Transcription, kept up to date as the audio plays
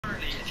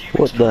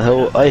What the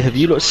hell? Have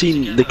you not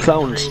seen the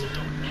clowns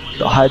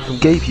that hide from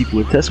gay people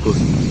in Tesco?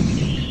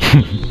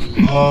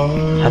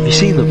 Have you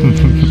seen them?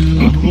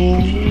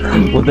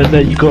 Well then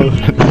there you go.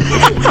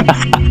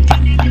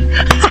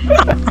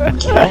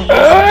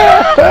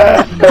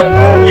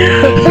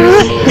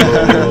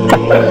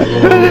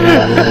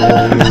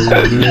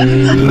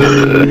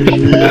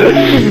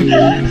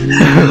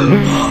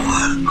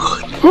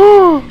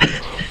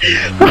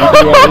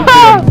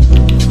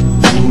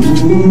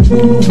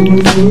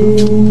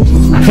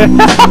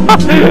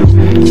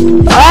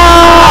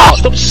 Ah!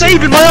 Stop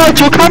saving my eye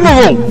to a camera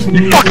roll!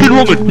 You fucking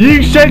woman!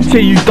 You sent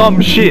it, you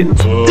dumb shit!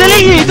 Delete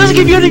it! It doesn't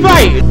give you any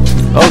right!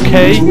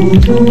 Okay.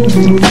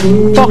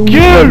 Fuck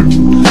you!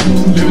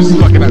 Who's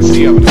looking at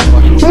Sia with the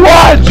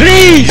What?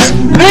 Please!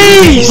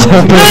 Please!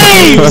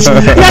 Please!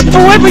 Yes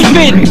for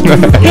everything!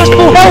 Yes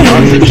for help!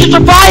 You should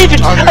survive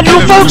it! And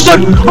you'll focus on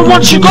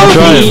once you go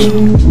there!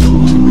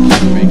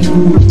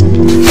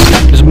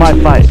 This is my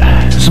fight.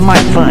 This is my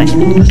fight.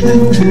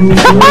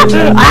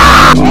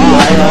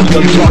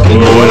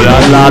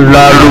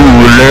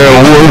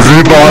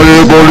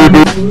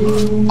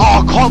 Oh,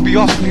 I can't be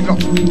off.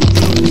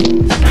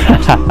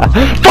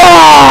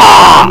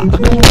 Fuck!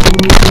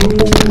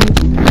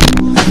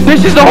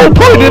 This is the whole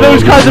point of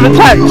those kinds of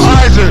attacks.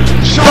 Isaac,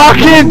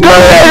 Fucking do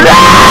it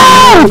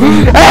now!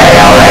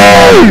 AOE!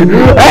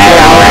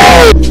 AOE!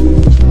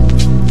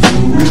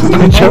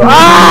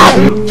 Ah!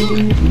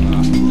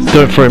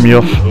 Don't throw me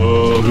off.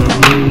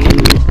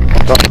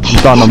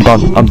 I'm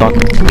done.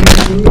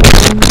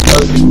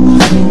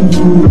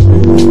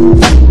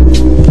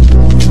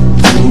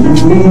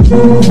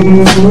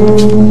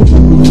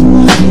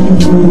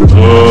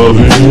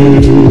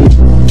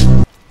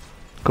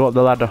 Go up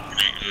the ladder.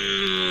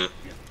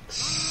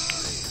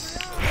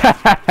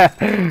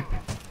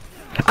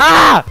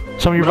 Ah!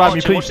 Somebody revive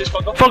me, please.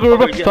 Fuck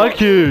over. Thank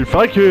you.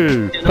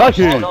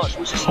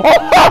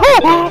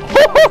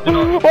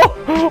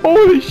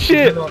 Holy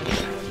shit!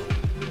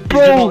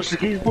 Bro!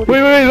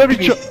 Wait, let me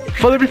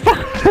fuck.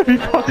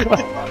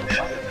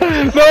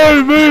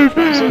 No, move!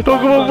 Don't go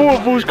on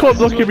waterfalls, cop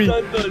blocking me.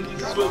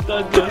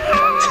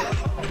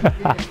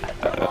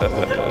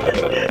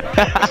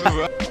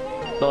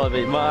 No,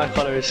 mate, my eye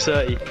colour is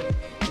 30.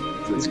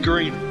 It's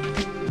green.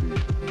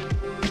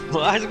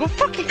 What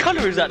fucking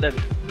colour is that then?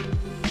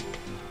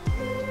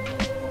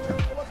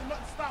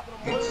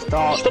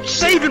 Stop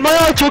saving my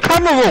eye to a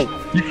camera roll!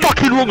 You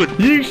fucking woman!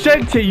 You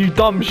sent it, you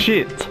dumb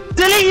shit.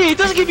 Delete it! It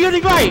doesn't give you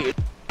any right!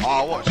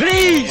 Oh, what?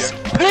 Please!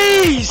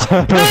 Please!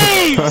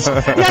 Please!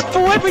 Yes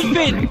for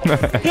everything!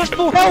 Yes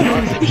for help!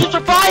 You should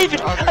survive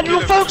it! And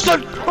you'll focus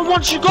on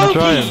once you go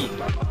there!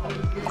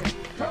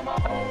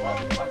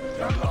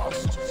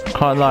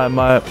 Can't lie,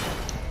 my...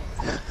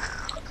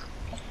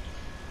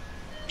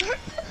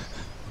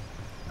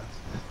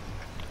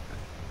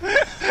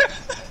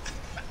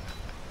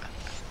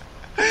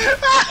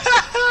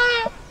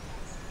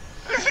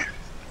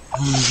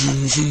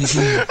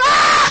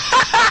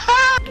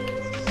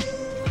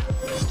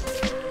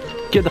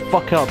 Get the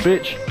fuck out,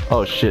 bitch!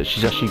 Oh shit,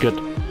 she's actually good.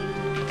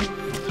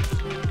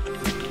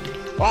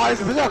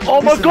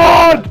 Oh my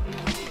god!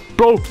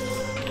 Bro!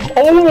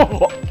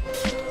 Oh!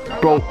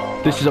 Bro,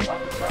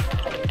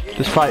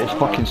 this fight is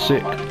fucking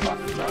sick.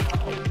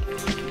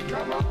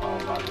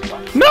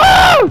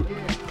 No!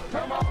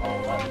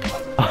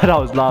 That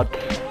was loud.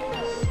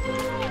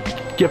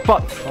 Get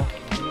fucked.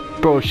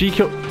 Bro, she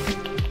killed...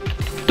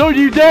 Don't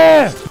you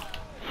dare!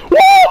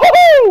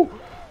 Woohoo!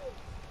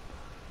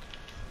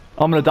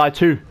 I'm gonna die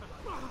too.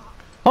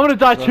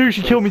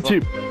 She killed me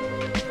too.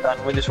 Oh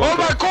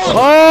my god!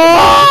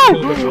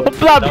 Oh! A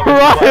black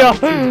pariah!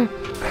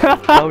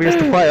 Now he has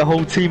to fight a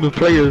whole team of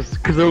players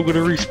because they're all gonna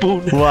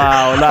respawn.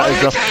 Wow, that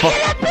is a fuck.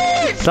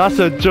 That's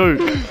a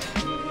joke.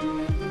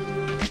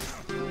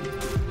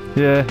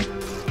 Yeah.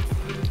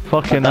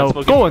 Fucking hell.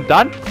 Go on,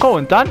 Dan. Oh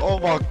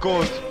my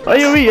god!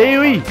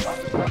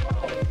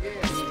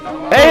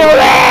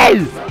 AOE!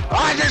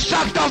 I just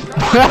shut the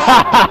fuck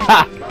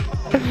up!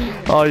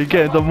 Oh, you're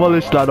getting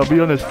demolished, lad. I'll be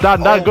honest.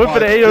 Dan, go for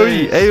the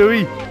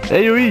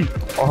AOE.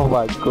 Oh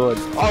my god.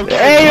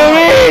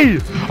 AOE!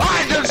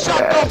 I just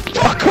shut the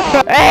fuck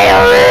up!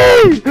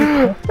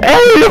 AOE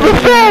of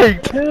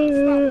effect!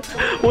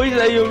 What is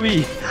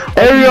AOE?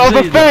 Area of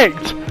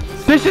effect!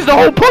 This is the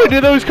whole point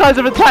of those kinds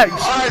of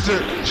attacks!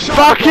 Isaac,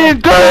 Fucking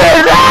do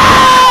it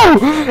now!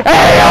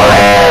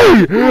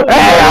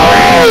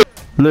 AOE!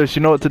 Lewis,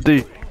 you know what to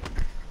do.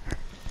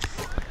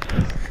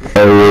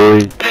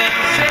 AOE.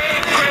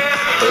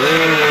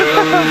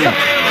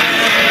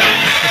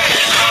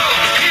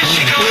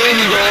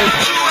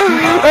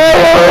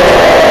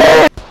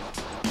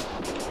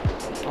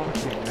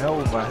 hell,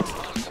 man.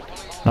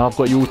 Now I've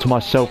got you all to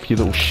myself, you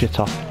little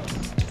shitter.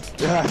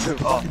 Yeah, that's a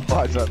fucking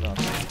touch that now.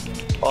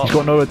 He's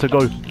got nowhere to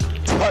go.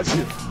 Touch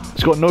it.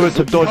 He's got nowhere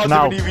to dodge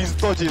now. Can't even use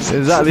dodges.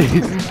 Exactly.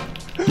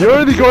 You're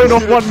only going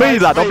off one way,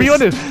 lad, I'll be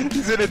honest.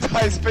 He's in a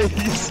tight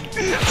space.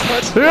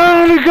 You're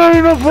only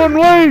going off one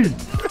way!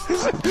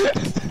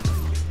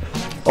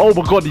 Oh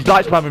my god, he's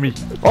light spamming me.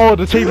 Oh,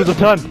 the tables have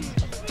turned.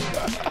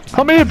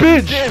 Come here,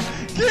 bitch!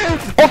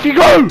 Off you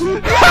go!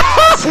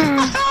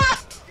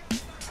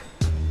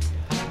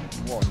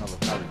 What another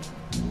parry.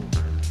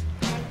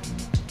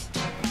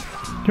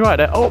 You right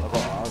there? Oh!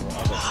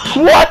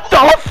 What the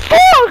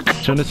fuck? Do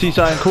you wanna see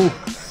something cool? Go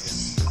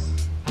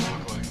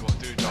on,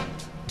 do it, jump.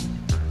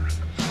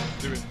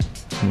 Do it.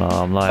 No,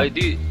 I'm Hey, lying.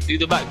 do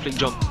the backflip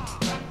jump.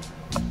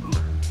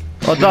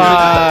 Oh,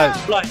 Dan!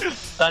 Fly.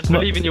 Dan,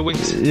 believe in your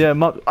wings. Yeah,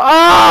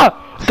 ah!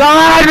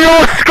 Dan,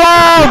 you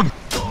scum!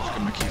 Just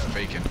gonna keep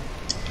faking.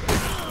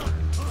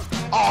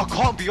 Oh, I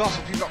can't be asked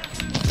if he's not.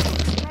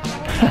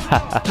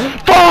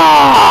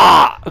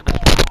 Fuck!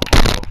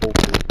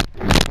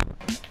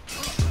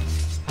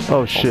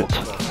 Oh shit.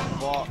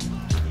 Fuck.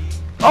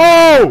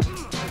 Oh!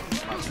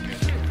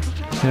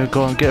 Yeah,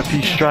 go on, get a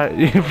few strike.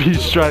 A few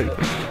strike.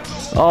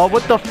 Oh,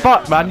 what the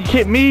fuck, man? You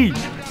hit me!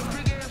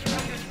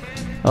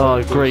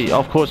 Oh, great.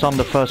 Of course, I'm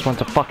the first one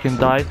to fucking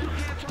die.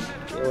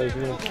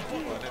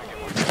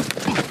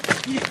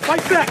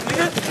 Fight back,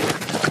 nigga!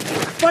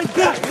 Fight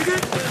back, nigga!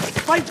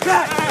 Fight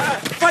back!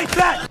 Fight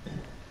back!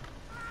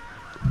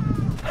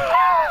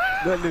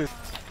 Let loose.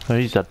 Oh,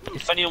 he's dead.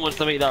 If anyone wants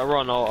to make that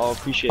run, I'll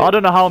appreciate it. I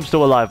don't know how I'm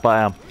still alive, but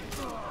I am.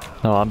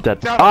 No, I'm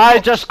dead. I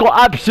just got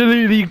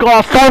absolutely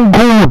got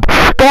fumbled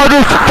by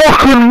this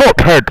fucking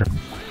mophead.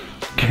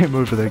 Get him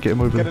over there, get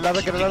him over Get a there.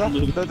 ladder, get a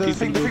ladder. The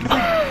thing.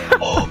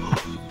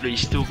 But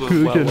he's still going.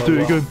 Do it Wow, again, wow, do it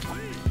wow. again.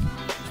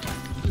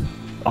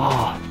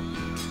 Oh.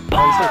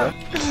 Oh, you still there?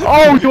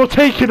 Oh, you're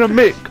taking a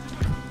mick!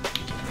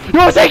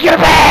 You're taking a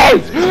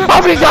piss!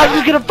 How many times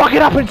is gonna fucking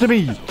happen to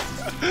me?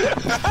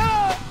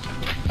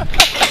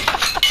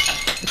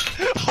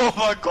 Oh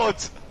my god!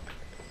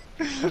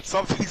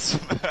 Something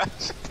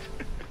smashed.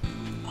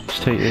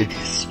 Just take it.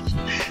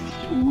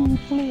 I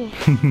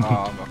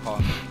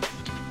can't.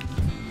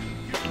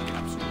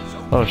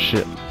 Oh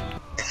shit.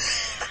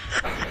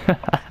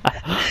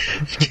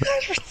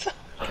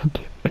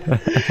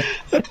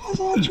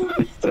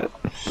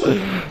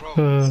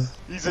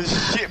 He's a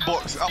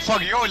shitbox. Oh,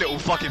 fuck, you're a little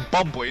fucking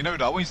bum boy, you know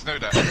that? I want you to know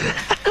that.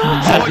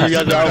 I want you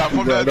to know that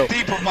from the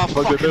deep of my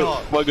fucking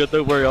heart. Mugger,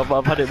 don't worry,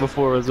 I've had it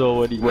before as well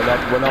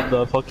when I'm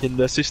the fucking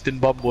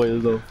assistant bum boy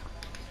as well.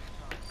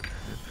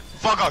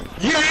 Fucker,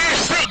 you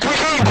sick with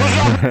him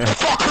because you're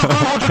fucking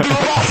going to do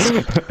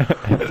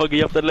us. Mugger,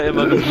 you have to let him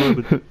have his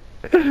moment.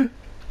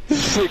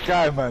 Sick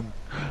guy, man.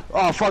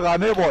 Oh, fuck, I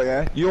know what,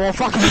 yeah? You're a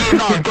fucking here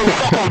now, go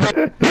fuck off,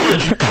 man.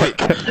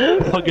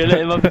 Mugger, let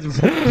him have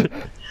his moment.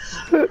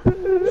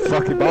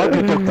 Fucking bad,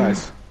 your dog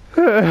dies.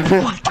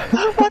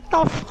 What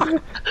the fuck?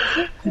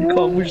 You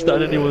can't wish that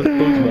on anyone's dog,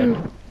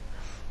 man.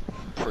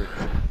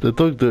 The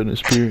dog don't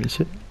experience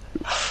it.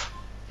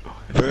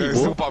 It's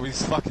all about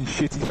his fucking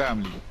shitty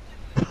family.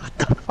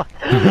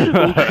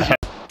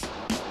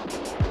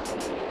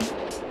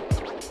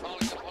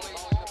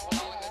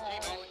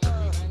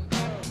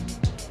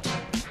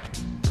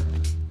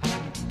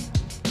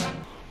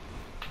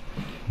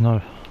 No.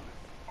 Did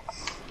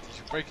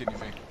you break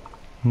anything?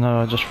 No,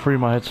 I just threw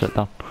my headset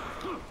down.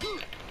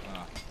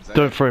 Is that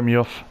Don't throw me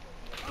off.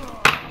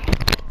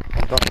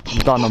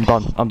 I'm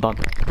done. Don't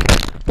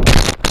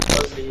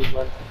see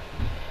him.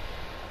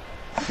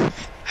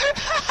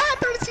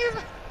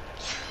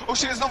 Oh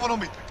shit, there's another one on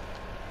me.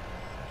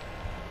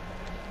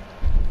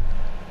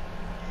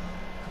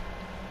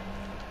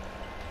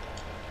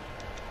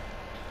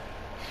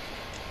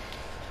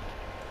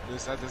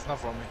 There's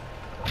another on me.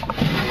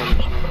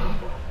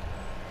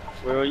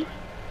 Where are you?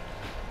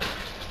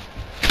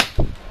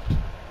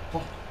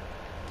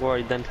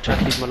 Worry, then try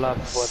to leave my lab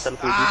before I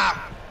teleport you.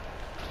 Ah!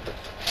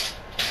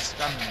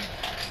 Scan me.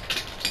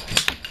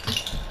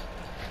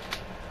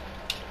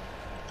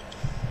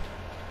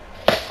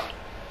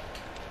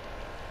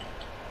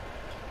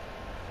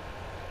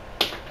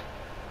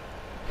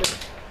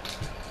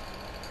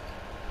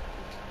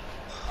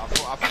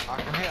 I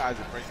can hear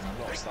Isaac breaking a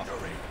lot of stuff.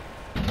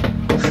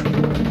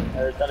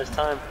 That is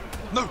time.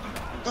 No!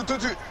 Don't do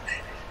it!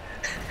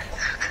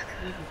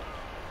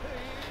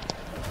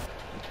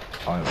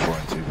 I'm 4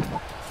 and 2.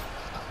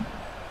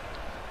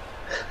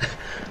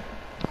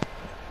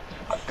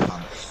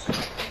 Can't.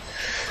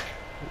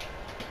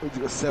 You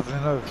got 7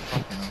 and 0.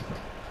 Fucking hell.